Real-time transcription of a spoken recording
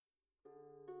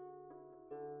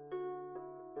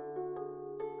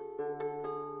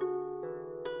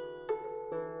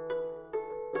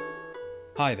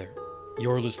Hi there.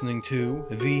 You're listening to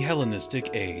the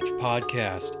Hellenistic Age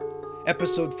Podcast,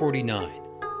 Episode 49,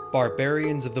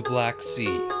 Barbarians of the Black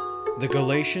Sea, the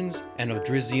Galatians and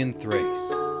Odrysian Thrace.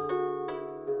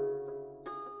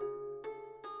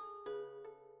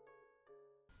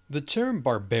 The term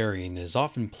barbarian is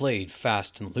often played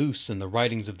fast and loose in the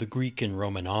writings of the Greek and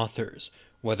Roman authors,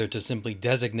 whether to simply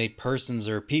designate persons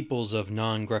or peoples of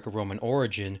non-Greco-Roman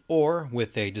origin, or,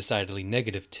 with a decidedly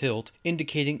negative tilt,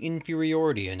 indicating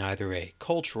inferiority in either a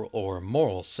cultural or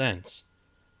moral sense.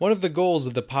 One of the goals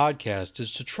of the podcast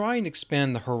is to try and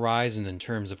expand the horizon in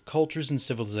terms of cultures and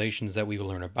civilizations that we will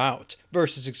learn about,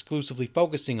 versus exclusively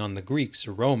focusing on the Greeks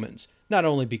or Romans, not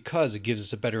only because it gives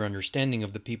us a better understanding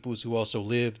of the peoples who also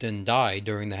lived and died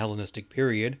during the Hellenistic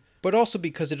period, but also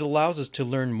because it allows us to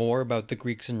learn more about the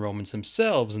Greeks and Romans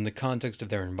themselves in the context of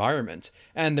their environment,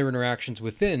 and their interactions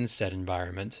within said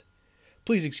environment.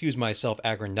 Please excuse my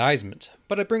self-aggrandizement,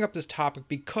 but I bring up this topic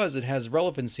because it has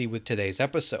relevancy with today's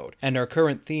episode, and our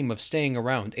current theme of staying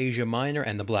around Asia Minor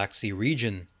and the Black Sea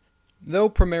region. Though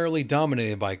primarily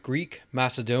dominated by Greek,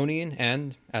 Macedonian,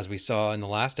 and, as we saw in the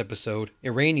last episode,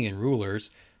 Iranian rulers,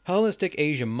 Hellenistic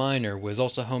Asia Minor was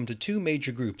also home to two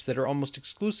major groups that are almost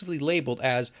exclusively labeled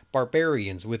as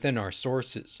barbarians within our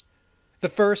sources. The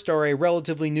first are a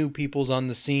relatively new peoples on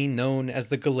the scene known as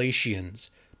the Galatians,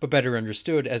 but better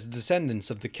understood as the descendants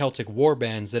of the Celtic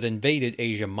warbands that invaded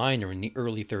Asia Minor in the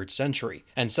early 3rd century,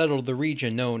 and settled the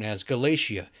region known as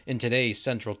Galatia in today's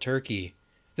central Turkey.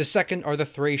 The second are the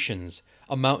Thracians,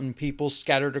 a mountain people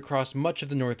scattered across much of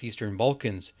the northeastern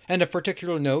Balkans, and of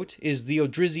particular note is the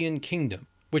Odrysian kingdom,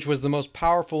 which was the most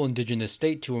powerful indigenous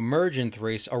state to emerge in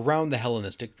Thrace around the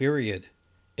Hellenistic period.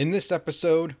 In this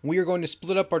episode, we are going to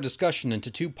split up our discussion into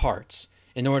two parts,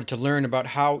 in order to learn about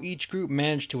how each group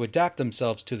managed to adapt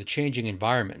themselves to the changing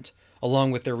environment,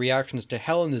 along with their reactions to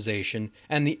Hellenization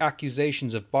and the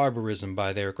accusations of barbarism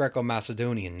by their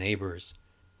Greco-Macedonian neighbors.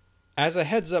 As a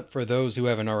heads up for those who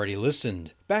haven't already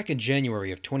listened, back in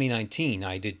January of 2019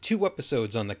 I did 2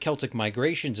 episodes on the Celtic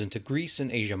migrations into Greece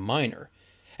and Asia Minor.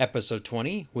 Episode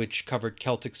 20, which covered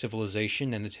Celtic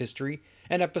civilization and its history,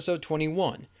 and Episode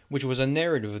 21, which was a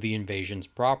narrative of the invasions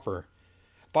proper.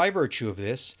 By virtue of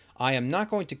this, I am not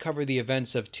going to cover the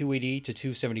events of 280 to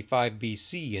 275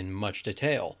 BC in much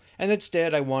detail, and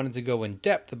instead I wanted to go in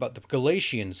depth about the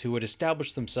Galatians who had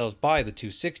established themselves by the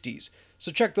 260s,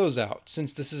 so check those out,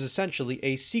 since this is essentially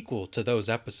a sequel to those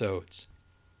episodes.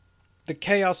 The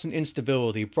chaos and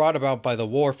instability brought about by the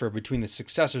warfare between the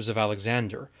successors of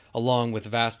Alexander, along with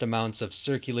vast amounts of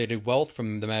circulated wealth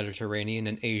from the Mediterranean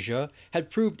and Asia, had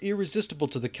proved irresistible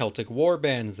to the Celtic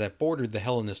warbands that bordered the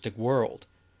Hellenistic world.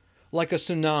 Like a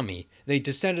tsunami, they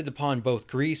descended upon both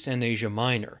Greece and Asia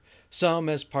Minor, some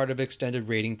as part of extended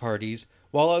raiding parties,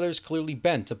 while others clearly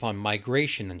bent upon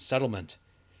migration and settlement.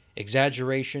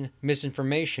 Exaggeration,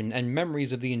 misinformation, and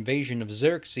memories of the invasion of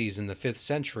Xerxes in the 5th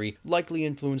century likely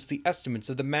influenced the estimates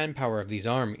of the manpower of these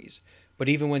armies, but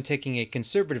even when taking a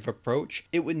conservative approach,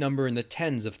 it would number in the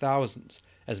tens of thousands,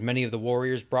 as many of the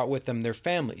warriors brought with them their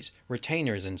families,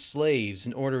 retainers, and slaves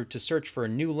in order to search for a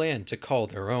new land to call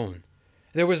their own.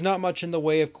 There was not much in the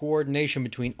way of coordination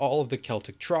between all of the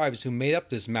Celtic tribes who made up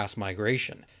this mass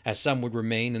migration, as some would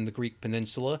remain in the Greek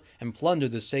peninsula and plunder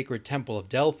the sacred temple of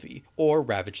Delphi, or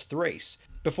ravage Thrace,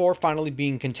 before finally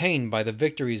being contained by the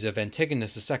victories of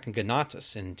Antigonus II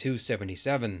Gonatas in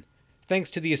 277. Thanks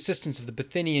to the assistance of the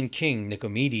Bithynian king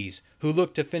Nicomedes, who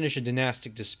looked to finish a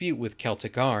dynastic dispute with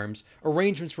Celtic arms,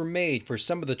 arrangements were made for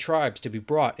some of the tribes to be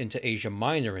brought into Asia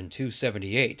Minor in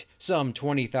 278, some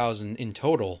 20,000 in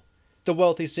total. The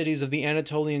wealthy cities of the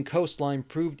Anatolian coastline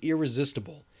proved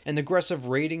irresistible, and aggressive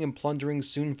raiding and plundering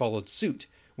soon followed suit,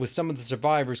 with some of the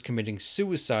survivors committing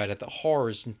suicide at the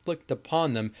horrors inflicted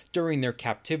upon them during their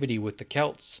captivity with the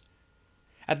Celts.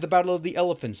 At the Battle of the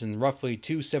Elephants in roughly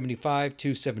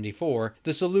 275-274,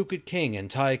 the Seleucid king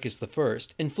Antiochus I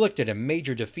inflicted a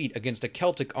major defeat against a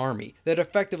Celtic army that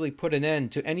effectively put an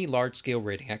end to any large-scale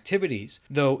raiding activities,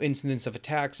 though incidents of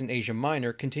attacks in Asia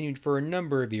Minor continued for a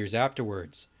number of years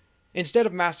afterwards. Instead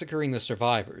of massacring the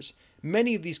survivors,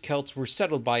 many of these Celts were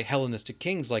settled by Hellenistic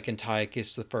kings like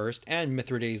Antiochus I and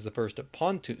Mithridates I of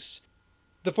Pontus.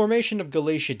 The formation of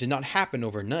Galatia did not happen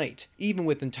overnight, even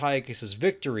with Antiochus's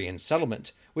victory and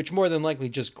settlement, which more than likely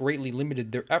just greatly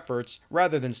limited their efforts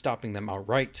rather than stopping them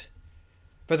outright.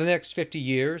 For the next 50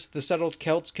 years, the settled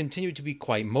Celts continued to be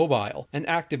quite mobile and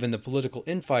active in the political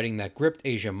infighting that gripped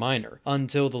Asia Minor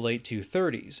until the late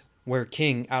 230s, where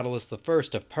King Attalus I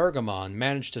of Pergamon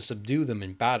managed to subdue them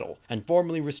in battle and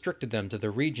formally restricted them to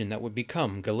the region that would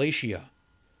become Galatia.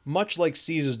 Much like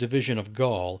Caesar's division of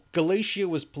Gaul, Galatia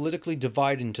was politically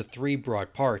divided into 3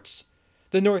 broad parts.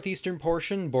 The northeastern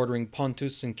portion, bordering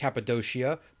Pontus and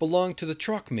Cappadocia, belonged to the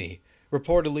Trochmi,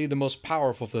 reportedly the most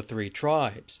powerful of the three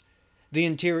tribes. The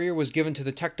interior was given to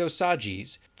the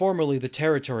Tectosages, formerly the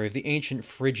territory of the ancient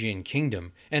Phrygian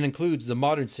kingdom, and includes the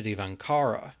modern city of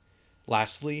Ankara.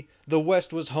 Lastly, the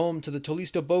west was home to the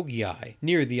Tolistobogii,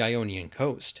 near the Ionian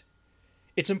coast.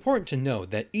 It's important to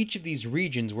note that each of these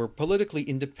regions were politically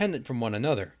independent from one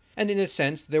another, and in a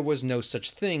sense there was no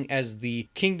such thing as the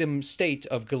kingdom-state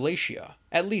of Galatia,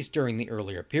 at least during the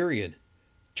earlier period.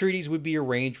 Treaties would be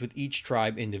arranged with each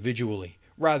tribe individually,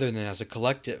 rather than as a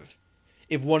collective.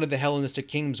 If one of the Hellenistic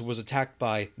kingdoms was attacked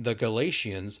by the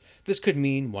Galatians, this could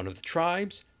mean one of the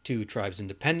tribes, two tribes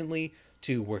independently,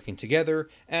 two working together,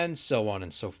 and so on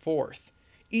and so forth.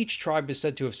 Each tribe is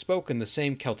said to have spoken the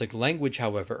same Celtic language,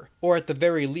 however, or at the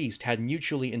very least had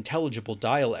mutually intelligible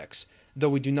dialects, though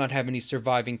we do not have any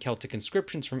surviving Celtic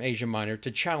inscriptions from Asia Minor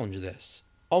to challenge this.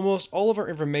 Almost all of our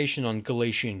information on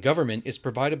Galatian government is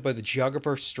provided by the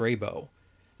geographer Strabo.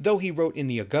 Though he wrote in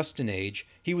the Augustan age,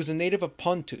 he was a native of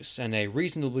Pontus and a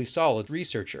reasonably solid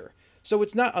researcher, so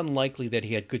it's not unlikely that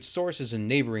he had good sources in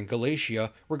neighboring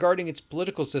Galatia regarding its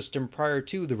political system prior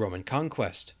to the Roman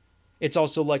conquest. It's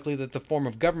also likely that the form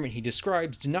of government he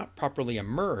describes did not properly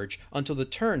emerge until the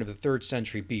turn of the 3rd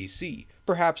century BC,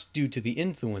 perhaps due to the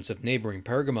influence of neighboring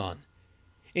Pergamon.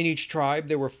 In each tribe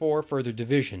there were 4 further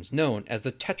divisions known as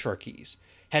the Tetrarchies,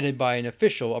 headed by an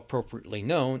official appropriately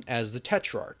known as the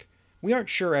Tetrarch. We aren't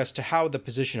sure as to how the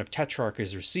position of Tetrarch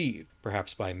is received,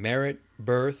 perhaps by merit,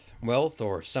 birth, wealth,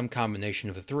 or some combination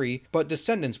of the three, but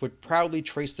descendants would proudly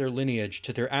trace their lineage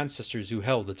to their ancestors who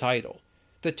held the title.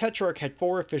 The Tetrarch had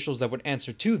 4 officials that would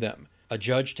answer to them: a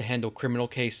judge to handle criminal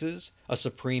cases, a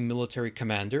supreme military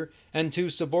commander, and 2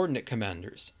 subordinate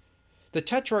commanders. The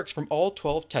Tetrarchs from all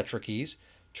 12 Tetrarchies,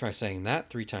 try saying that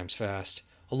 3 times fast,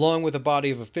 along with a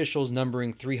body of officials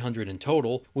numbering 300 in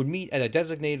total, would meet at a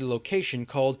designated location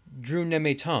called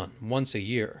Drunemeton once a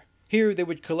year. Here they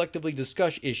would collectively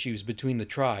discuss issues between the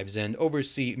tribes and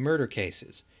oversee murder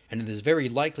cases, and it is very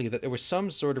likely that there was some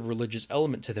sort of religious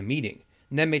element to the meeting.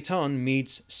 Nemeton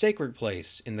means sacred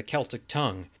place in the Celtic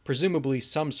tongue, presumably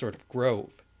some sort of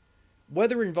grove.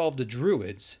 Whether it involved the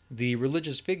Druids, the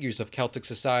religious figures of Celtic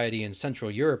society in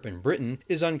Central Europe and Britain,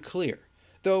 is unclear,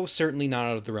 though certainly not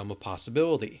out of the realm of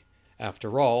possibility.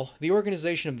 After all, the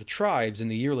organization of the tribes in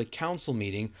the yearly council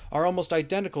meeting are almost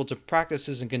identical to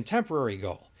practices in contemporary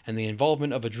Gaul, and the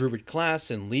involvement of a Druid class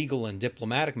in legal and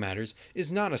diplomatic matters is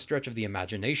not a stretch of the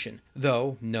imagination,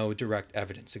 though no direct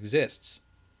evidence exists.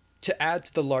 To add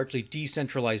to the largely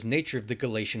decentralized nature of the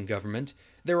Galatian government,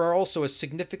 there are also a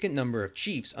significant number of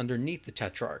chiefs underneath the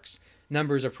Tetrarchs,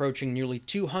 numbers approaching nearly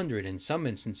 200 in some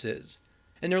instances.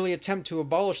 An early attempt to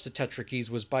abolish the Tetrarchies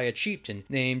was by a chieftain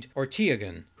named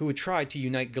Ortiagan, who had tried to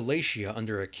unite Galatia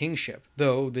under a kingship,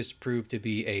 though this proved to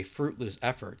be a fruitless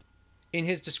effort. In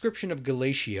his description of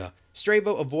Galatia,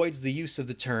 Strabo avoids the use of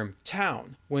the term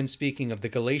town when speaking of the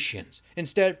Galatians,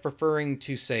 instead preferring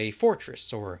to say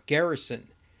fortress or garrison.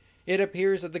 It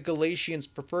appears that the Galatians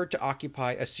preferred to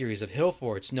occupy a series of hill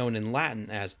forts known in Latin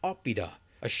as oppida,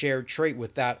 a shared trait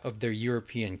with that of their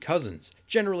European cousins,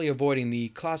 generally avoiding the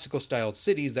classical-styled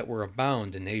cities that were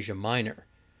abound in Asia Minor.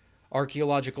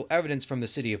 Archaeological evidence from the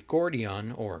city of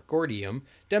Gordion, or Gordium,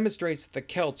 demonstrates that the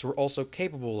Celts were also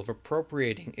capable of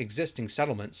appropriating existing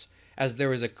settlements, as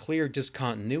there is a clear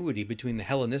discontinuity between the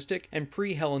Hellenistic and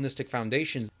pre-Hellenistic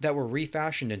foundations that were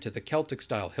refashioned into the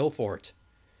Celtic-style hill fort.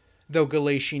 Though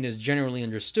Galatian is generally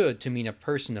understood to mean a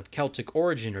person of Celtic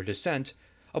origin or descent,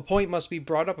 a point must be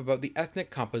brought up about the ethnic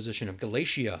composition of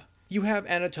Galatia. You have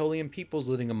Anatolian peoples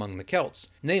living among the Celts,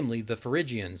 namely the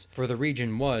Phrygians, for the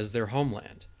region was their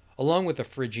homeland. Along with the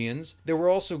Phrygians, there were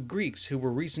also Greeks who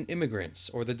were recent immigrants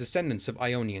or the descendants of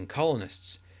Ionian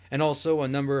colonists, and also a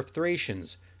number of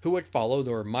Thracians who had followed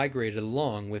or migrated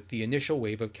along with the initial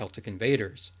wave of Celtic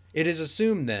invaders. It is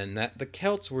assumed then that the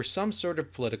Celts were some sort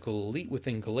of political elite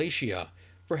within Galatia,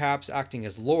 perhaps acting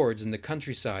as lords in the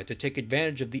countryside to take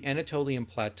advantage of the Anatolian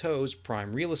plateau's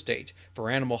prime real estate for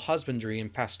animal husbandry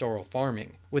and pastoral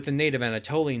farming, with the native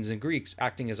Anatolians and Greeks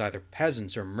acting as either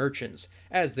peasants or merchants,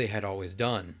 as they had always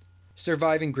done.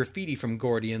 Surviving graffiti from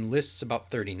Gordian lists about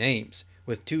 30 names,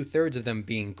 with 2/3 of them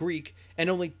being Greek and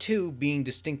only 2 being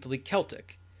distinctly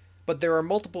Celtic. But there are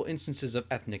multiple instances of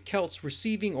ethnic Celts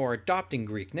receiving or adopting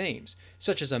Greek names,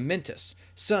 such as Amyntas,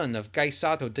 son of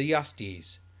Gaisato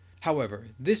Diastes. However,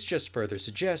 this just further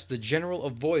suggests the general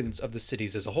avoidance of the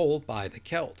cities as a whole by the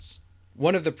Celts.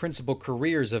 One of the principal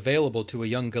careers available to a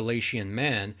young Galatian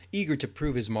man, eager to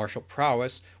prove his martial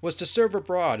prowess, was to serve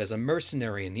abroad as a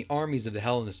mercenary in the armies of the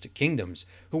Hellenistic kingdoms,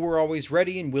 who were always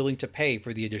ready and willing to pay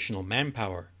for the additional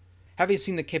manpower. Having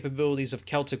seen the capabilities of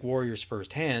Celtic warriors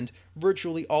firsthand,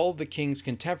 virtually all of the kings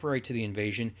contemporary to the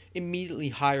invasion immediately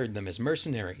hired them as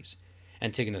mercenaries.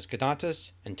 Antigonus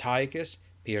Gonatas, Antiochus,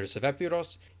 Pyrrhus of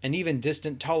Epirus, and even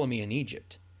distant Ptolemy in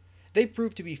Egypt. They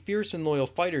proved to be fierce and loyal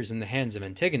fighters in the hands of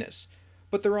Antigonus,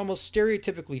 but their almost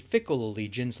stereotypically fickle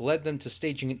allegiance led them to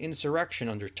staging an insurrection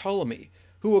under Ptolemy,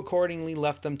 who accordingly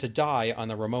left them to die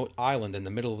on a remote island in the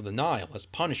middle of the Nile as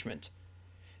punishment.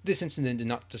 This incident did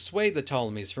not dissuade the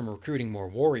Ptolemies from recruiting more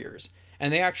warriors,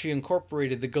 and they actually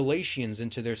incorporated the Galatians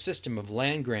into their system of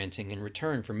land granting in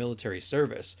return for military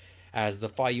service, as the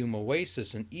Fayoum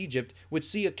oasis in Egypt would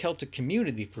see a Celtic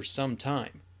community for some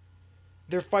time.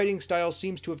 Their fighting style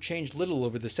seems to have changed little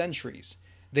over the centuries.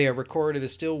 They are recorded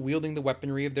as still wielding the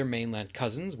weaponry of their mainland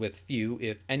cousins with few,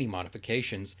 if any,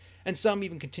 modifications, and some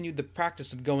even continued the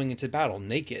practice of going into battle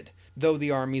naked, though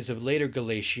the armies of later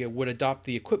Galatia would adopt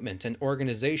the equipment and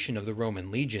organization of the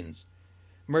Roman legions.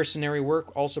 Mercenary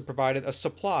work also provided a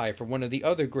supply for one of the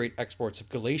other great exports of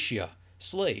Galatia,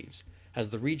 slaves, as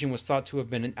the region was thought to have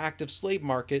been an active slave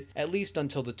market at least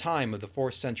until the time of the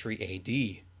 4th century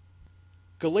AD.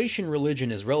 Galatian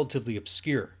religion is relatively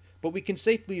obscure, but we can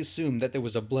safely assume that there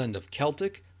was a blend of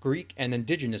Celtic, Greek, and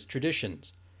indigenous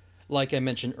traditions. Like I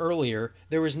mentioned earlier,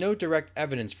 there is no direct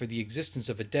evidence for the existence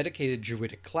of a dedicated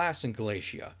Druidic class in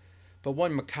Galatia, but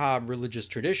one macabre religious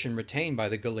tradition retained by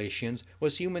the Galatians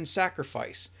was human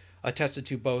sacrifice, attested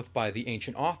to both by the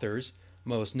ancient authors,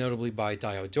 most notably by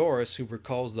Diodorus, who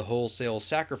recalls the wholesale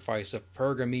sacrifice of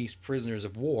Pergamese prisoners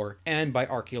of war, and by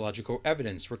archaeological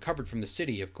evidence recovered from the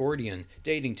city of Gordion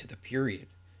dating to the period.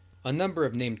 A number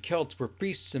of named Celts were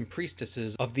priests and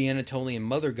priestesses of the Anatolian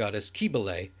mother goddess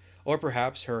Cybele, or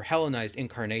perhaps her Hellenized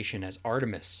incarnation as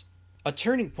Artemis. A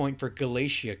turning point for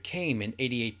Galatia came in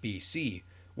 88 BC,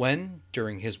 when,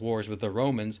 during his wars with the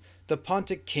Romans, the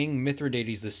Pontic king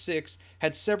Mithridates VI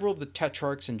had several of the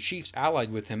tetrarchs and chiefs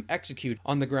allied with him executed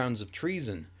on the grounds of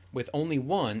treason, with only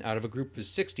one out of a group of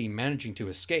 60 managing to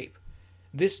escape.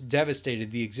 This devastated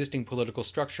the existing political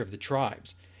structure of the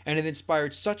tribes, and it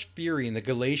inspired such fury in the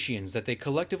Galatians that they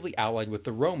collectively allied with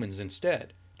the Romans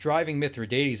instead, driving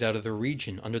Mithridates out of the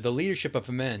region under the leadership of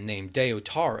a man named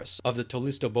Deiotarus of the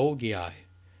Tolistobolgiae.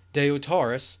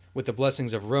 Deiotarus, with the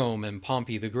blessings of Rome and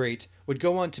Pompey the Great, would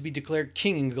go on to be declared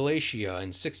king in Galatia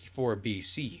in 64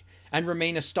 BC, and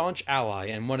remain a staunch ally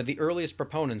and one of the earliest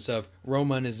proponents of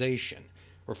Romanization,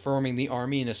 reforming the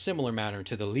army in a similar manner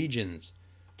to the legions.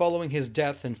 Following his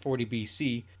death in 40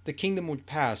 BC, the kingdom would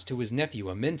pass to his nephew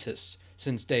Amyntas,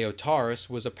 since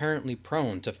Deiotarus was apparently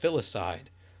prone to filicide,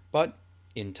 but,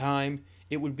 in time,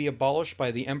 it would be abolished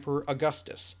by the Emperor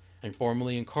Augustus, and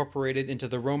formally incorporated into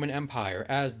the Roman Empire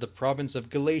as the province of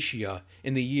Galatia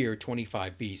in the year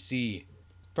 25 BC.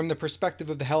 From the perspective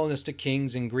of the Hellenistic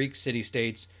kings and Greek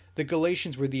city-states, the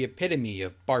Galatians were the epitome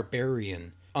of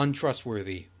barbarian,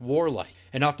 untrustworthy, warlike,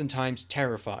 and oftentimes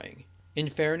terrifying. In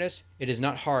fairness, it is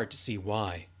not hard to see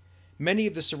why. Many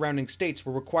of the surrounding states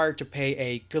were required to pay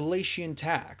a Galatian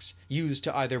tax, used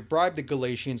to either bribe the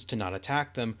Galatians to not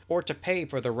attack them, or to pay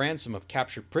for the ransom of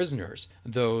captured prisoners,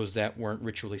 those that weren't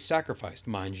ritually sacrificed,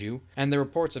 mind you, and the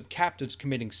reports of captives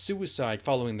committing suicide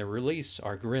following their release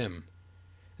are grim.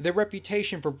 Their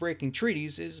reputation for breaking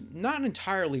treaties is not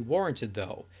entirely warranted,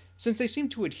 though, since they seem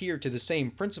to adhere to the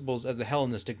same principles as the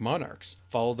Hellenistic monarchs,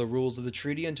 follow the rules of the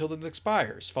treaty until it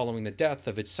expires following the death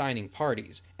of its signing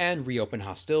parties, and reopen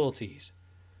hostilities.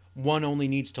 One only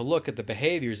needs to look at the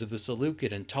behaviors of the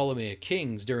Seleucid and Ptolemaic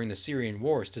kings during the Syrian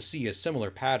wars to see a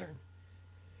similar pattern.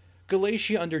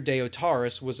 Galatia under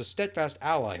Deiotarus was a steadfast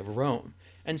ally of Rome,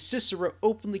 and Cicero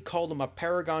openly called him a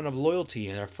paragon of loyalty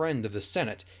and a friend of the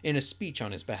Senate in a speech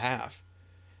on his behalf.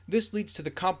 This leads to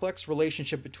the complex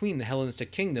relationship between the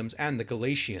Hellenistic kingdoms and the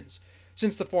Galatians,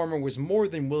 since the former was more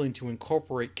than willing to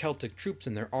incorporate Celtic troops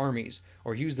in their armies,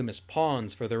 or use them as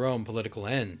pawns for their own political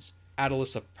ends.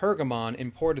 Attalus of Pergamon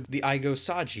imported the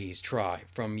Igosages tribe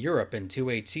from Europe in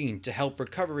 218 to help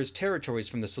recover his territories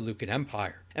from the Seleucid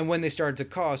Empire, and when they started to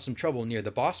cause some trouble near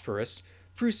the Bosporus,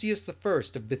 Prusius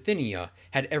I of Bithynia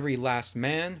had every last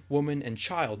man, woman, and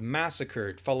child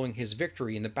massacred following his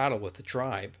victory in the battle with the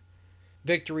tribe.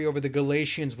 Victory over the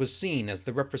Galatians was seen as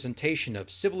the representation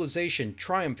of civilization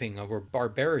triumphing over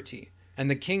barbarity, and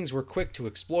the kings were quick to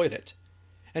exploit it.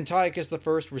 Antiochus I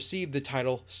received the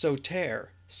title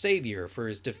Soter, savior, for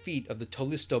his defeat of the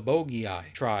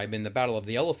Tolistobolgiae tribe in the Battle of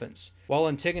the Elephants, while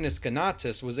Antigonus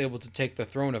Gonatas was able to take the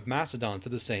throne of Macedon for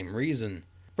the same reason.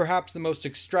 Perhaps the most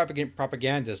extravagant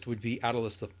propagandist would be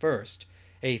Attalus I,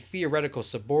 a theoretical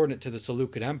subordinate to the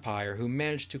Seleucid Empire who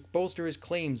managed to bolster his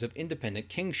claims of independent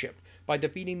kingship by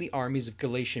defeating the armies of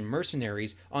Galatian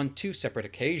mercenaries on 2 separate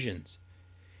occasions.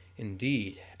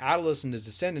 Indeed, Attalus and his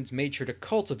descendants made sure to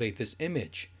cultivate this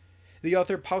image. The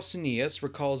author Pausanias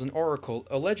recalls an oracle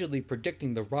allegedly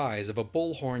predicting the rise of a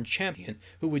bull-horned champion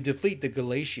who would defeat the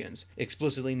Galatians,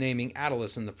 explicitly naming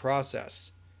Attalus in the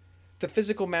process. The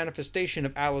physical manifestation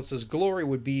of Attalus's glory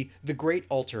would be the Great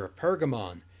Altar of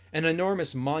Pergamon, an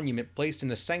enormous monument placed in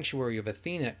the sanctuary of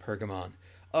Athena at Pergamon,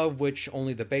 of which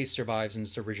only the base survives in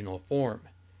its original form.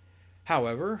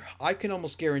 However, I can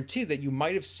almost guarantee that you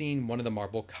might have seen one of the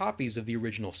marble copies of the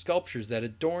original sculptures that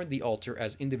adorned the altar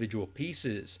as individual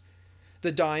pieces.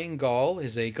 The dying Gaul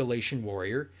is a Galatian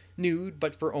warrior, nude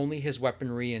but for only his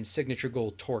weaponry and signature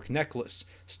gold torque necklace,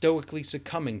 stoically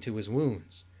succumbing to his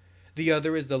wounds. The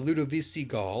other is the Ludovisi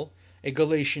Gaul, a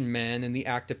Galatian man in the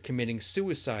act of committing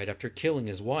suicide after killing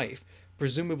his wife,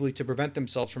 presumably to prevent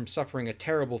themselves from suffering a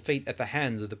terrible fate at the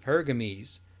hands of the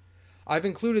Pergamese. I've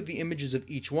included the images of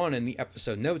each one in the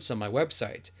episode notes on my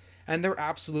website, and they're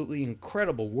absolutely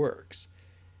incredible works.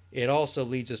 It also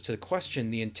leads us to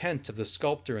question the intent of the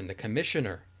sculptor and the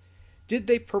commissioner. Did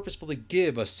they purposefully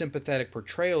give a sympathetic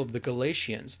portrayal of the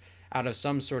Galatians out of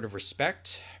some sort of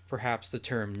respect? Perhaps the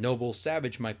term noble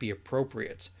savage might be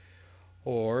appropriate.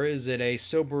 Or is it a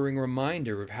sobering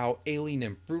reminder of how alien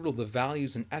and brutal the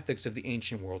values and ethics of the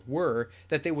ancient world were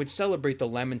that they would celebrate the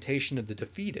lamentation of the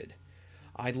defeated?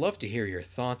 I'd love to hear your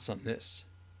thoughts on this.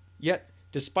 Yet,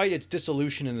 despite its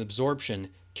dissolution and absorption,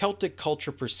 Celtic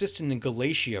culture persisted in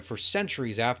Galatia for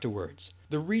centuries afterwards.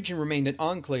 The region remained an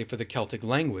enclave for the Celtic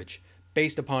language,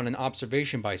 based upon an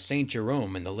observation by St.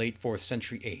 Jerome in the late 4th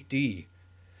century AD.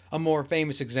 A more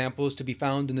famous example is to be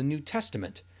found in the New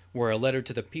Testament, where a letter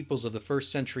to the peoples of the 1st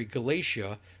century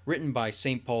Galatia, written by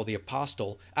St. Paul the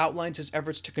Apostle, outlines his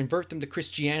efforts to convert them to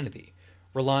Christianity,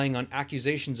 relying on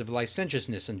accusations of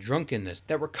licentiousness and drunkenness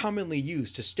that were commonly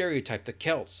used to stereotype the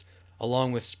Celts,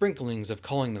 along with sprinklings of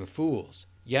calling them fools.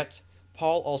 Yet,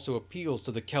 Paul also appeals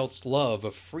to the Celts' love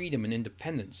of freedom and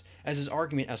independence as his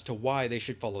argument as to why they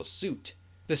should follow suit.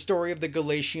 The story of the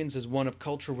Galatians is one of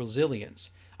cultural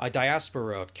resilience, a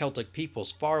diaspora of Celtic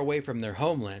peoples far away from their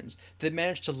homelands that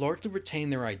managed to largely retain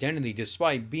their identity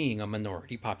despite being a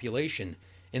minority population,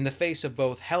 in the face of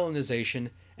both Hellenization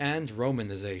and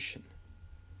Romanization.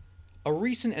 A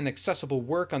recent and accessible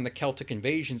work on the Celtic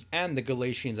invasions and the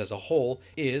Galatians as a whole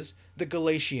is The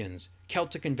Galatians,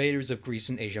 Celtic Invaders of Greece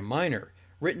and Asia Minor,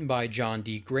 written by John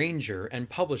D. Granger and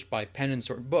published by Pen and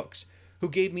Sword Books, who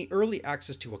gave me early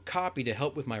access to a copy to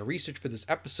help with my research for this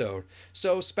episode,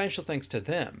 so special thanks to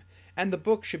them, and the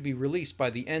book should be released by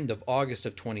the end of August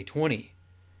of 2020.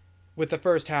 With the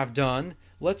first half done,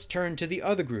 let's turn to the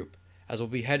other group, as we'll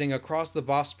be heading across the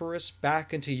Bosporus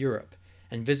back into Europe,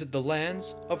 and visit the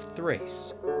lands of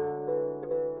Thrace.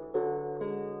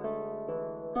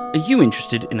 Are you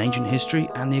interested in ancient history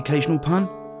and the occasional pun?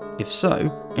 If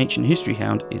so, Ancient History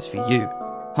Hound is for you.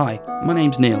 Hi, my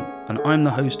name's Neil, and I'm the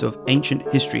host of Ancient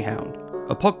History Hound,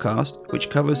 a podcast which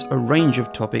covers a range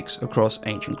of topics across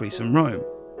ancient Greece and Rome.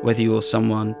 Whether you're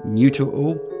someone new to it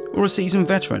all, or a seasoned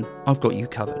veteran, I've got you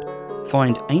covered.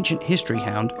 Find Ancient History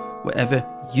Hound wherever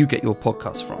you get your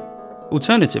podcasts from.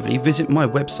 Alternatively, visit my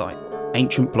website,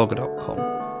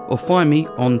 ancientblogger.com, or find me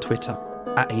on Twitter,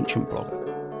 @ancientblogger.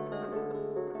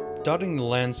 Dotting the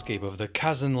landscape of the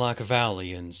Kazanlak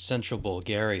Valley in central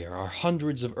Bulgaria are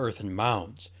hundreds of earthen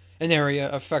mounds, an area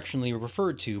affectionately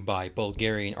referred to by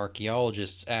Bulgarian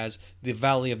archaeologists as the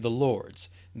Valley of the Lords,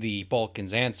 the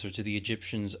Balkans' answer to the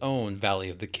Egyptians' own Valley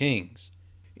of the Kings.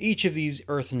 Each of these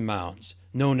earthen mounds,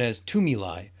 known as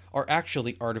tumuli, are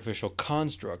actually artificial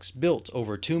constructs built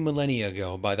over 2 millennia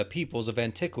ago by the peoples of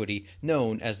antiquity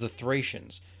known as the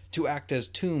Thracians, to act as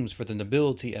tombs for the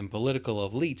nobility and political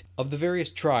elite of the various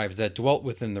tribes that dwelt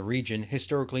within the region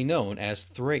historically known as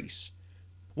Thrace.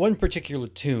 One particular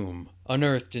tomb,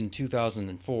 unearthed in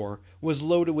 2004, was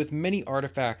loaded with many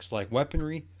artifacts like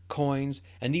weaponry, coins,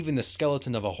 and even the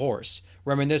skeleton of a horse,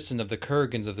 reminiscent of the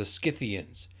kurgans of the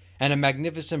Scythians, and a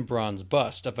magnificent bronze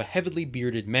bust of a heavily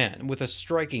bearded man with a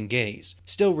striking gaze,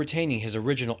 still retaining his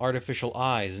original artificial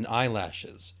eyes and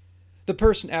eyelashes. The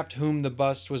person after whom the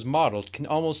bust was modeled can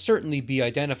almost certainly be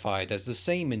identified as the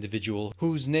same individual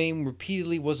whose name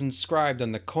repeatedly was inscribed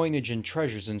on the coinage and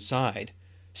treasures inside.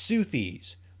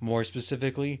 Seuthes, more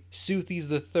specifically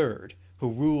Seuthes III,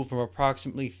 who ruled from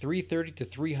approximately 330 to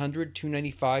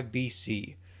 295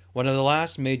 BC, one of the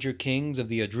last major kings of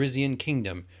the Odrysian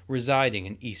kingdom residing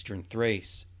in eastern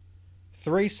Thrace.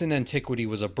 Thrace in antiquity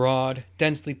was a broad,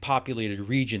 densely populated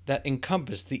region that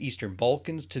encompassed the eastern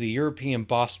Balkans to the European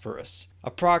Bosporus,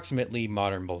 approximately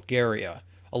modern Bulgaria,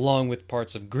 along with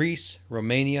parts of Greece,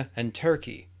 Romania, and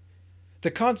Turkey.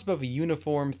 The concept of a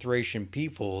uniform Thracian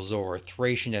peoples, or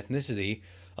Thracian ethnicity,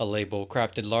 a label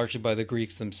crafted largely by the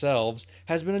Greeks themselves,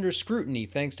 has been under scrutiny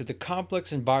thanks to the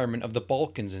complex environment of the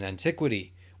Balkans in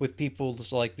antiquity, with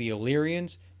peoples like the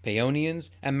Illyrians,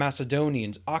 Paeonians, and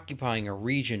Macedonians occupying a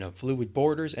region of fluid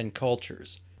borders and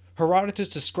cultures. Herodotus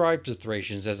describes the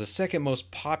Thracians as the second most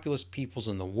populous peoples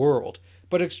in the world,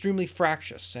 but extremely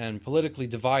fractious and politically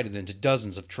divided into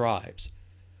dozens of tribes.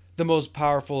 The most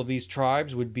powerful of these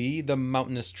tribes would be the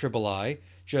mountainous Triballi,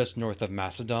 just north of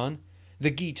Macedon,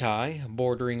 the Getae,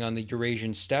 bordering on the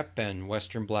Eurasian steppe and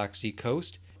western Black Sea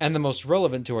coast, and the most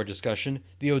relevant to our discussion,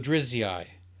 the Odrysian,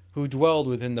 who dwelled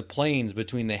within the plains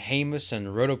between the Haemus and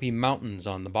Rhodope mountains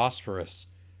on the Bosphorus.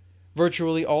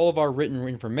 Virtually all of our written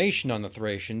information on the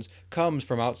Thracians comes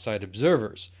from outside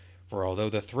observers, for although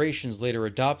the Thracians later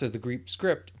adopted the Greek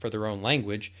script for their own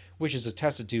language, which is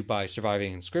attested to by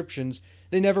surviving inscriptions,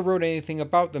 they never wrote anything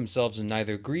about themselves in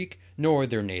neither Greek nor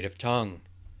their native tongue.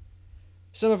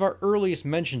 Some of our earliest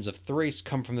mentions of Thrace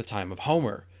come from the time of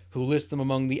Homer, who lists them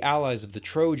among the allies of the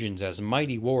Trojans as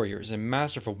mighty warriors and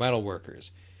masterful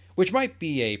metalworkers, which might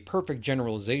be a perfect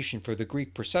generalization for the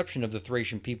Greek perception of the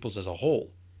Thracian peoples as a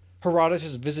whole.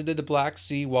 Herodotus visited the Black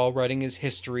Sea while writing his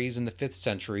histories in the 5th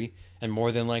century, and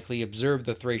more than likely observed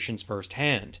the Thracians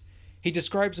firsthand. He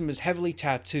describes them as heavily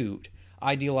tattooed,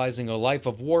 idealizing a life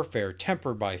of warfare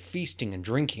tempered by feasting and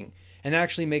drinking, and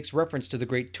actually makes reference to the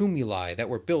great tumuli that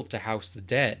were built to house the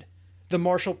dead. The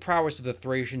martial prowess of the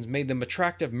Thracians made them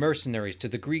attractive mercenaries to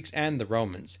the Greeks and the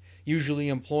Romans, usually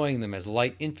employing them as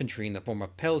light infantry in the form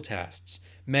of peltasts,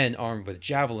 men armed with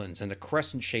javelins and a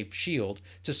crescent-shaped shield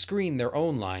to screen their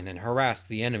own line and harass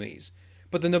the enemies.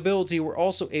 But the nobility were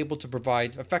also able to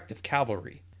provide effective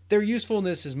cavalry. Their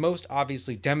usefulness is most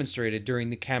obviously demonstrated during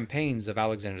the campaigns of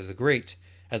Alexander the Great,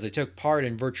 as they took part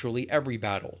in virtually every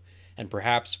battle, and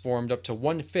perhaps formed up to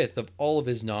 1/5 of all of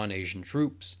his non-Asian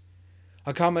troops.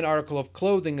 A common article of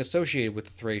clothing associated with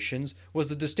the Thracians was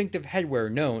the distinctive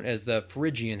headwear known as the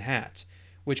Phrygian hat,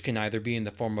 which can either be in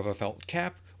the form of a felt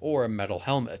cap or a metal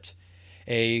helmet.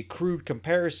 A crude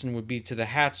comparison would be to the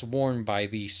hats worn by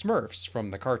the Smurfs from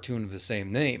the cartoon of the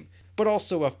same name, but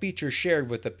also a feature shared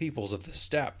with the peoples of the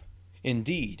steppe.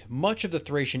 Indeed, much of the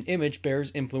Thracian image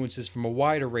bears influences from a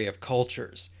wide array of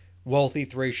cultures. Wealthy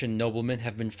Thracian noblemen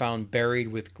have been found buried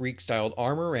with Greek-styled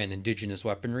armor and indigenous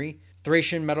weaponry.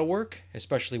 Thracian metalwork,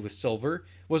 especially with silver,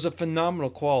 was of phenomenal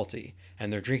quality,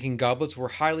 and their drinking goblets were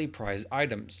highly prized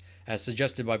items, as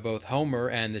suggested by both Homer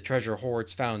and the treasure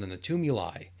hoards found in the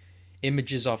tumuli.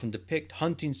 Images often depict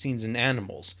hunting scenes and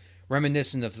animals,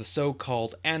 reminiscent of the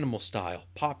so-called animal style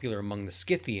popular among the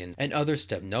Scythians and other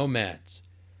steppe nomads.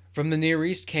 From the Near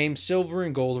East came silver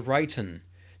and gold rhyton,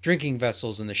 drinking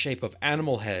vessels in the shape of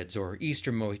animal heads or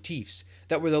Eastern motifs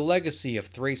that were the legacy of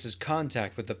Thrace's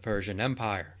contact with the Persian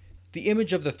Empire. The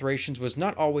image of the Thracians was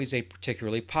not always a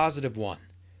particularly positive one.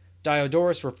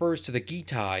 Diodorus refers to the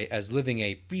Getae as living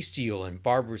a bestial and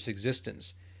barbarous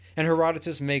existence, and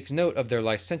Herodotus makes note of their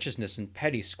licentiousness and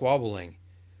petty squabbling.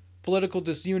 Political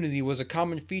disunity was a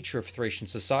common feature of Thracian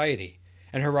society,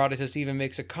 and Herodotus even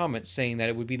makes a comment saying that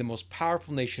it would be the most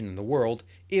powerful nation in the world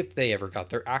if they ever got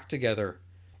their act together.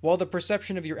 While the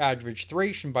perception of your average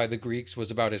Thracian by the Greeks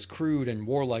was about as crude and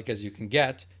warlike as you can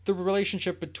get, the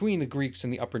relationship between the Greeks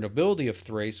and the upper nobility of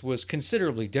Thrace was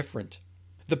considerably different.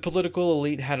 The political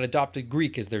elite had adopted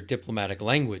Greek as their diplomatic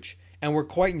language, and were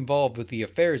quite involved with the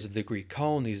affairs of the Greek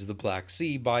colonies of the Black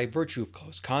Sea by virtue of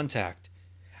close contact.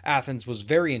 Athens was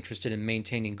very interested in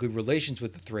maintaining good relations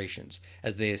with the Thracians,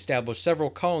 as they established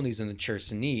several colonies in the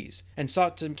Chersonese, and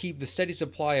sought to keep the steady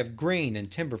supply of grain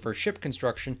and timber for ship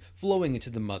construction flowing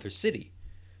into the mother city.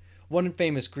 One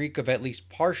famous Greek of at least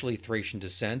partially Thracian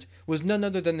descent was none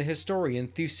other than the historian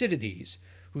Thucydides,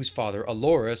 whose father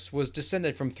Alorus was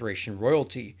descended from Thracian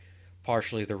royalty,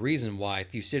 partially the reason why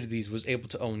Thucydides was able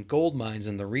to own gold mines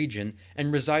in the region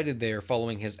and resided there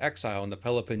following his exile in the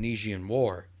Peloponnesian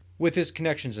War. With his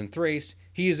connections in Thrace,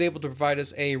 he is able to provide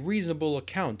us a reasonable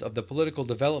account of the political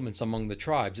developments among the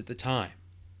tribes at the time.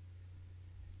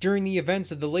 During the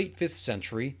events of the late 5th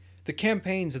century, the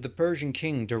campaigns of the Persian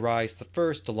king Darius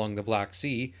I along the Black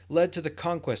Sea led to the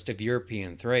conquest of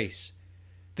European Thrace.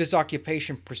 This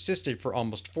occupation persisted for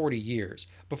almost 40 years,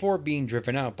 before being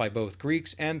driven out by both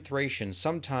Greeks and Thracians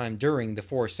sometime during the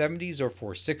 470s or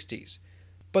 460s.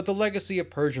 But the legacy of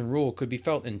Persian rule could be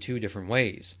felt in two different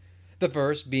ways. The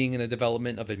first being in the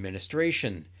development of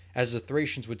administration, as the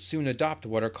Thracians would soon adopt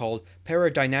what are called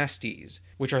paradynasties,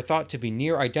 which are thought to be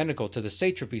near identical to the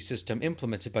satrapy system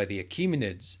implemented by the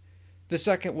Achaemenids. The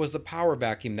second was the power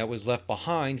vacuum that was left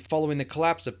behind following the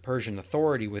collapse of Persian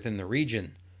authority within the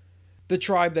region. The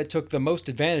tribe that took the most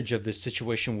advantage of this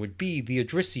situation would be the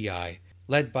Odrysian,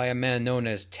 led by a man known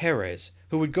as Thrace,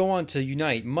 who would go on to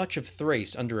unite much of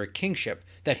Thrace under a kingship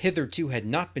that hitherto had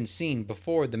not been seen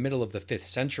before the middle of the 5th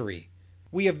century.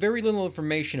 We have very little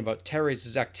information about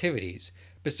Thrace's activities,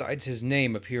 besides his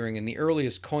name appearing in the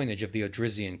earliest coinage of the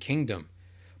Odrysian kingdom,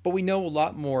 but we know a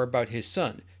lot more about his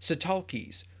son,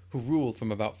 Sitalkes, who ruled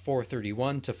from about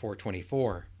 431 to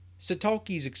 424.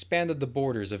 Sitalkes expanded the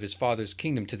borders of his father's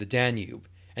kingdom to the Danube,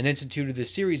 and instituted a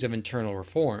series of internal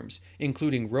reforms,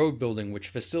 including road building which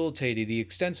facilitated the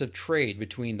extensive trade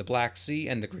between the Black Sea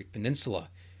and the Greek peninsula,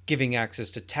 giving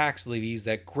access to tax levies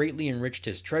that greatly enriched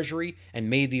his treasury and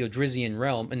made the Odrysian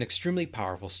realm an extremely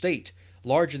powerful state,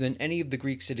 larger than any of the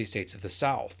Greek city-states of the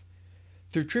south.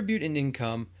 Through tribute and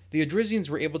income, the Odrysians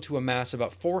were able to amass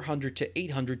about 400 to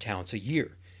 800 talents a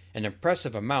year, an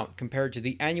impressive amount compared to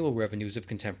the annual revenues of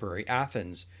contemporary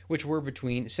Athens, which were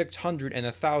between 600 and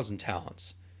 1,000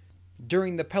 talents.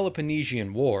 During the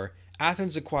Peloponnesian War,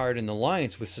 Athens acquired an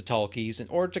alliance with Sitalkes in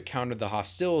order to counter the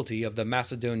hostility of the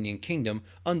Macedonian kingdom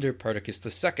under Perdiccas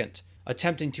II,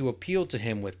 attempting to appeal to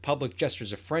him with public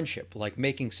gestures of friendship like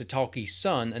making Sitalkes'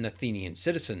 son an Athenian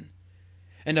citizen.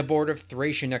 An abortive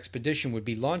Thracian expedition would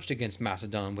be launched against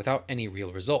Macedon without any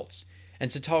real results,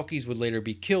 and Sitalkes would later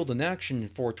be killed in action in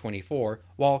 424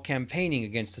 while campaigning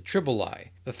against the Triboli,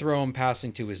 the throne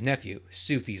passing to his nephew,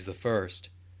 Seuthes I.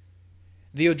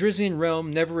 The Odrysian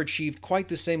realm never achieved quite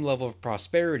the same level of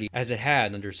prosperity as it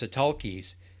had under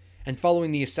Sitalkes, and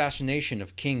following the assassination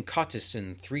of King Cotys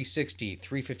in 360-359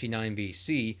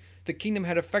 BC, the kingdom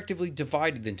had effectively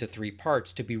divided into 3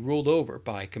 parts to be ruled over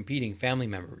by competing family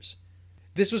members.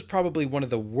 This was probably one of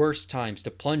the worst times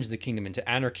to plunge the kingdom into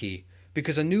anarchy,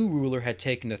 because a new ruler had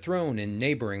taken the throne in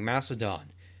neighboring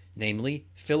Macedon, namely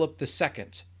Philip II.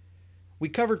 We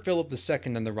covered Philip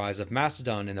II and the rise of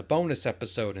Macedon in a bonus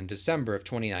episode in December of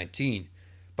 2019,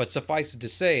 but suffice it to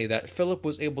say that Philip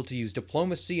was able to use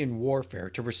diplomacy and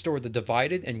warfare to restore the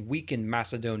divided and weakened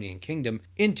Macedonian kingdom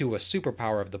into a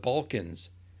superpower of the Balkans.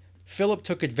 Philip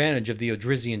took advantage of the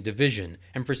Odrysian division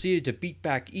and proceeded to beat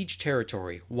back each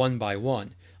territory one by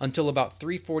one, until about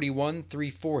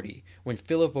 341-340, when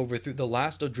Philip overthrew the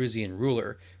last Odrysian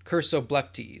ruler,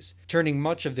 Chersobleptes, turning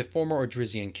much of the former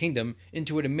Odrysian kingdom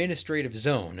into an administrative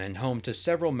zone and home to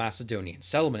several Macedonian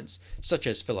settlements, such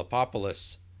as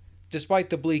Philippopolis.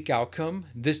 Despite the bleak outcome,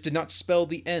 this did not spell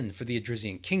the end for the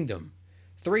Odrysian kingdom.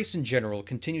 Thrace in general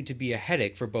continued to be a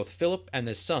headache for both Philip and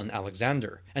his son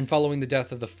Alexander, and following the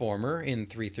death of the former in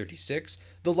 336,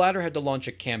 the latter had to launch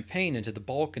a campaign into the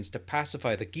Balkans to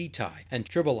pacify the Getae and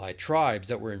Triboli tribes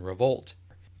that were in revolt.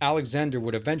 Alexander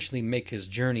would eventually make his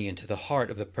journey into the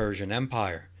heart of the Persian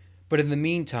Empire, but in the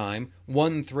meantime,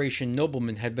 one Thracian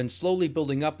nobleman had been slowly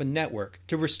building up a network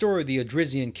to restore the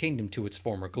Odrysian kingdom to its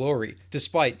former glory,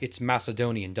 despite its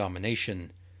Macedonian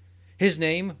domination. His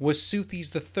name was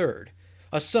Seuthes III,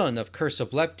 a son of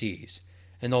Chersobleptes,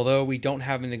 and although we don't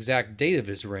have an exact date of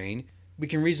his reign, we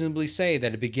can reasonably say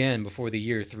that it began before the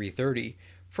year 330,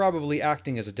 probably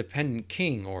acting as a dependent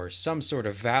king or some sort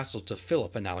of vassal to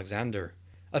Philip and Alexander.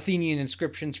 Athenian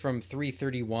inscriptions from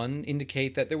 331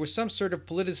 indicate that there was some sort of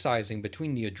politicizing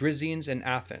between the Odrysians and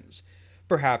Athens.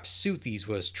 Perhaps Seuthes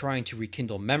was trying to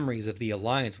rekindle memories of the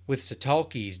alliance with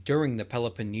Sitalkes during the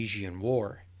Peloponnesian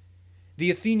War. The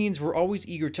Athenians were always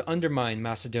eager to undermine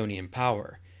Macedonian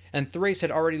power, and Thrace had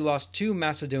already lost 2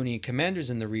 Macedonian commanders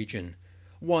in the region,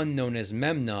 one known as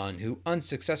Memnon, who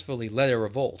unsuccessfully led a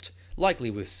revolt,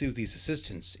 likely with Seuthes'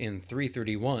 assistance, in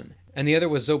 331, and the other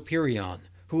was Zopyrion,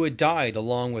 who had died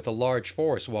along with a large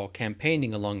force while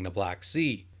campaigning along the Black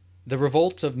Sea. The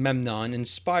revolt of Memnon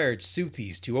inspired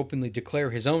Seuthes to openly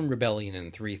declare his own rebellion in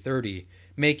 330,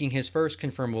 making his first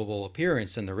confirmable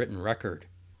appearance in the written record.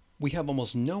 We have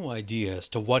almost no idea as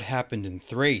to what happened in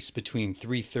Thrace between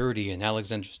 330 and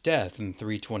Alexander's death in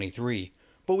 323,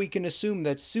 but we can assume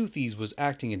that Seuthes was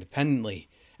acting independently,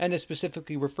 and is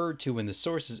specifically referred to in the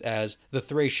sources as the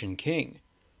Thracian king.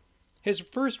 His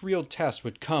first real test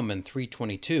would come in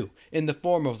 322, in the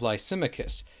form of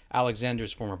Lysimachus,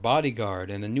 Alexander's former bodyguard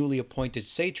and the newly appointed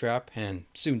satrap and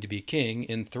soon-to-be king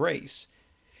in Thrace.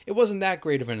 It wasn't that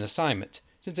great of an assignment,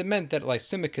 since it meant that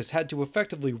Lysimachus had to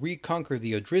effectively reconquer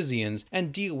the Odrysians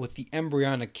and deal with the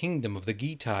embryonic kingdom of the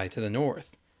Getae to the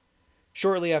north.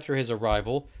 Shortly after his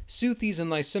arrival, Seuthes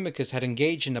and Lysimachus had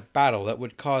engaged in a battle that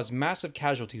would cause massive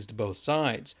casualties to both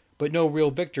sides, but no real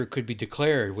victor could be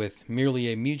declared with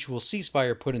merely a mutual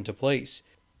ceasefire put into place,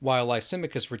 while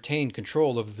Lysimachus retained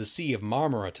control over the Sea of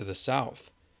Marmara to the south.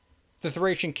 The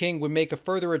Thracian king would make a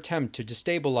further attempt to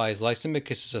destabilize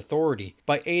Lysimachus' authority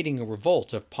by aiding a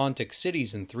revolt of Pontic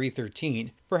cities in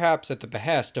 313, perhaps at the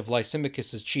behest of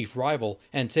Lysimachus' chief rival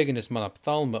Antigonus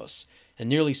Monophthalmos, and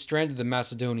nearly stranded the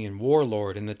Macedonian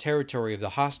warlord in the territory of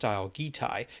the hostile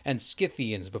Getae and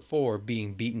Scythians before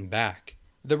being beaten back.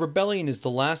 The rebellion is the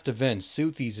last event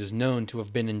Seuthes is known to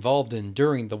have been involved in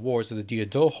during the Wars of the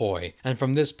Diadochoi, and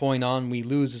from this point on we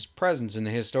lose his presence in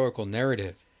the historical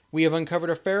narrative. We have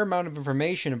uncovered a fair amount of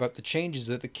information about the changes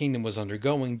that the kingdom was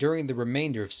undergoing during the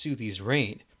remainder of Seuthes'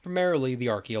 reign, primarily the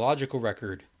archaeological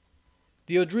record.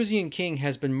 The Odrysian king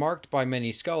has been marked by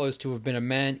many scholars to have been a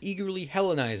man eagerly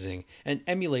Hellenizing and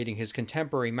emulating his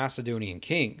contemporary Macedonian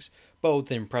kings,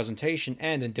 both in presentation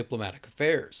and in diplomatic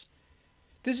affairs.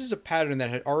 This is a pattern that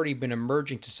had already been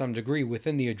emerging to some degree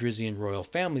within the Odrysian royal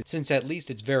family since at least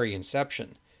its very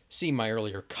inception. See my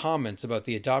earlier comments about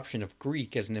the adoption of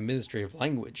Greek as an administrative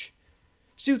language.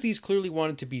 Seuthes clearly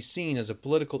wanted to be seen as a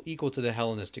political equal to the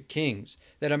Hellenistic kings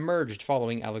that emerged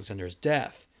following Alexander's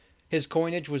death. His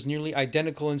coinage was nearly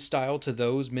identical in style to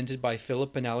those minted by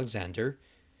Philip and Alexander.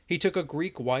 He took a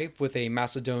Greek wife with a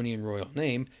Macedonian royal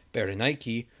name,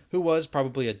 Berenike, who was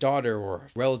probably a daughter or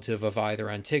relative of either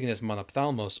Antigonus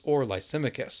Monophthalmos or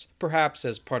Lysimachus, perhaps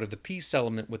as part of the peace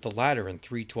settlement with the latter in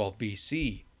 312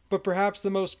 BC. But perhaps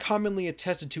the most commonly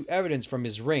attested to evidence from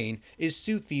his reign is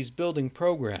Seuthes' building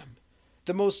program.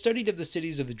 The most studied of the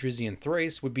cities of Odrysian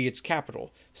Thrace would be its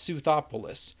capital,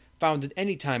 Seuthopolis, founded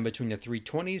any time between the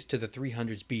 320s to the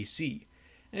 300s BC,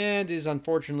 and is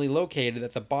unfortunately located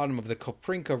at the bottom of the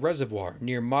Koprinka Reservoir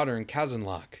near modern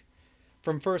Kazanlak.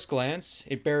 From first glance,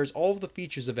 it bears all of the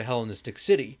features of a Hellenistic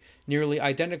city, nearly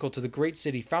identical to the great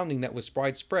city founding that was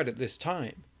widespread at this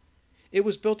time. It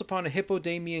was built upon a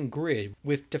Hippodamian grid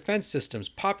with defense systems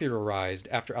popularized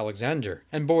after Alexander,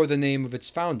 and bore the name of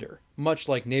its founder, much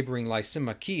like neighboring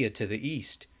Lysimachia to the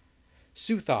east.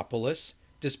 Seuthopolis,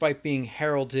 despite being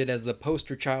heralded as the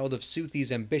poster child of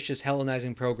Seuthes' ambitious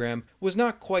Hellenizing program, was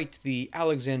not quite the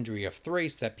Alexandria of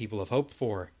Thrace that people have hoped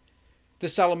for. The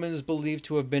settlement is believed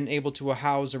to have been able to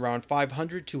house around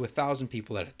 500 to 1,000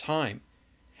 people at a time,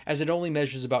 as it only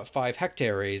measures about 5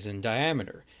 hectares in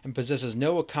diameter and possesses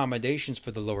no accommodations for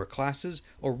the lower classes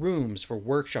or rooms for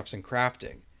workshops and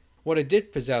crafting. What it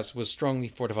did possess was strongly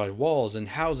fortified walls and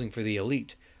housing for the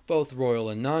elite, both royal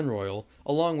and non-royal,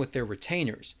 along with their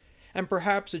retainers, and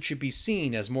perhaps it should be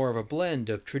seen as more of a blend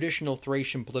of traditional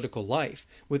Thracian political life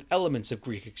with elements of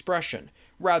Greek expression,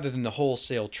 rather than the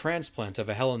wholesale transplant of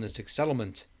a Hellenistic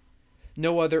settlement.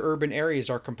 No other urban areas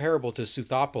are comparable to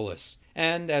Seuthopolis,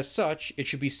 and as such, it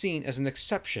should be seen as an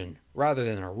exception rather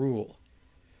than a rule.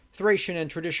 Thracian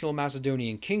and traditional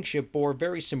Macedonian kingship bore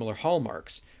very similar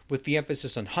hallmarks, with the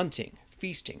emphasis on hunting,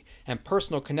 feasting, and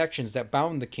personal connections that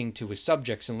bound the king to his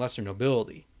subjects and lesser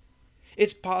nobility.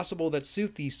 It's possible that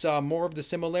Seuthes saw more of the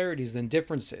similarities than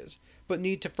differences, but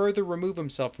need to further remove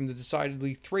himself from the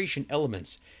decidedly Thracian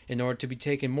elements in order to be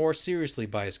taken more seriously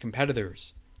by his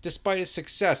competitors. Despite his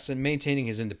success in maintaining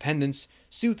his independence,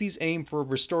 Seuthes' aim for a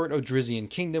restored Odrysian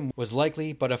kingdom was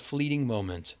likely but a fleeting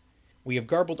moment. We have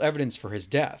garbled evidence for his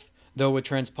death, though it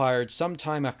transpired some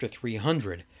time after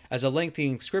 300, as a lengthy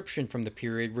inscription from the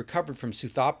period recovered from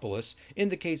Seuthopolis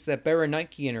indicates that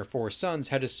Berenike and her 4 sons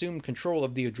had assumed control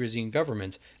of the Odrysian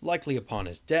government, likely upon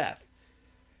his death.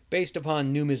 Based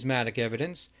upon numismatic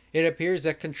evidence, it appears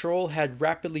that control had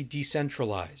rapidly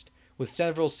decentralized, with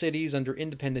several cities under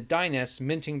independent dynasts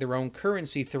minting their own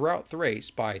currency throughout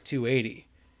Thrace by 280.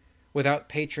 Without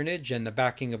patronage and the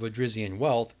backing of Odrysian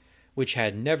wealth, which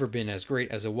had never been as great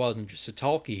as it was under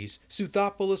Sitalkes,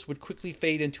 Seuthopolis would quickly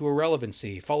fade into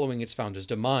irrelevancy following its founder's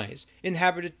demise,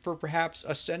 inhabited for perhaps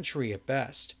a century at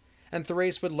best, and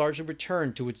Thrace would largely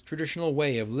return to its traditional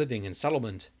way of living and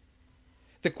settlement.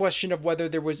 The question of whether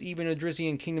there was even an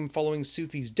Odrysian kingdom following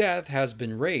Seuthes' death has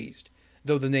been raised,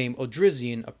 though the name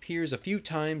Odrysian appears a few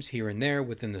times here and there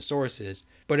within the sources,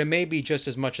 but it may be just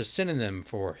as much a synonym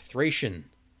for Thracian.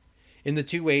 In the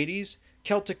 280s,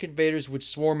 Celtic invaders would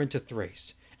swarm into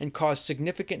Thrace, and cause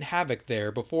significant havoc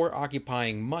there before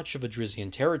occupying much of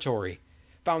Odrysian territory,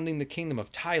 founding the kingdom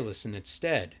of Tylus in its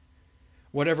stead.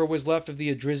 Whatever was left of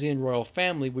the Odrysian royal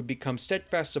family would become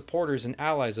steadfast supporters and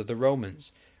allies of the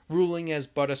Romans, ruling as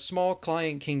but a small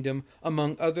client kingdom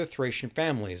among other Thracian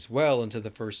families well into the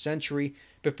 1st century,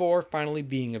 before finally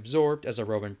being absorbed as a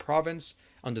Roman province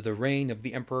under the reign of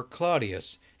the Emperor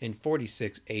Claudius in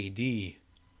 46 AD.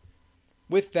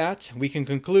 With that, we can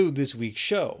conclude this week's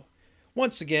show.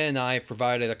 Once again, I've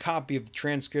provided a copy of the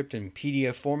transcript in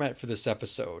PDF format for this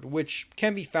episode, which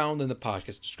can be found in the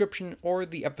podcast description or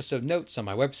the episode notes on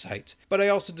my website, but I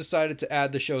also decided to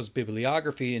add the show's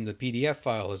bibliography in the PDF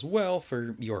file as well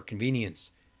for your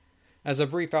convenience. As a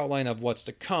brief outline of what's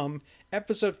to come,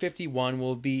 episode 51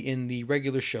 will be in the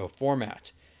regular show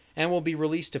format, and will be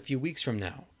released a few weeks from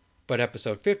now. But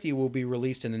episode 50 will be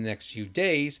released in the next few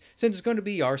days, since it's going to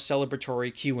be our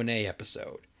celebratory Q&A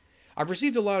episode. I've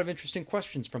received a lot of interesting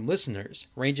questions from listeners,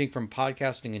 ranging from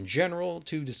podcasting in general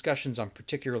to discussions on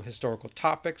particular historical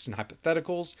topics and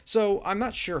hypotheticals, so I'm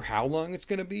not sure how long it's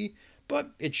going to be,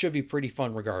 but it should be pretty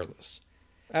fun regardless.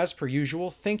 As per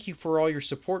usual, thank you for all your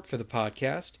support for the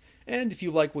podcast, and if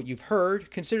you like what you've heard,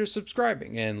 consider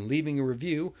subscribing and leaving a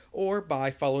review, or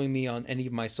by following me on any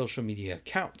of my social media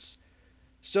accounts.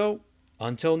 So,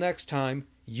 until next time,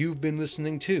 you've been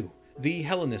listening to the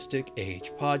Hellenistic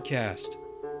Age Podcast.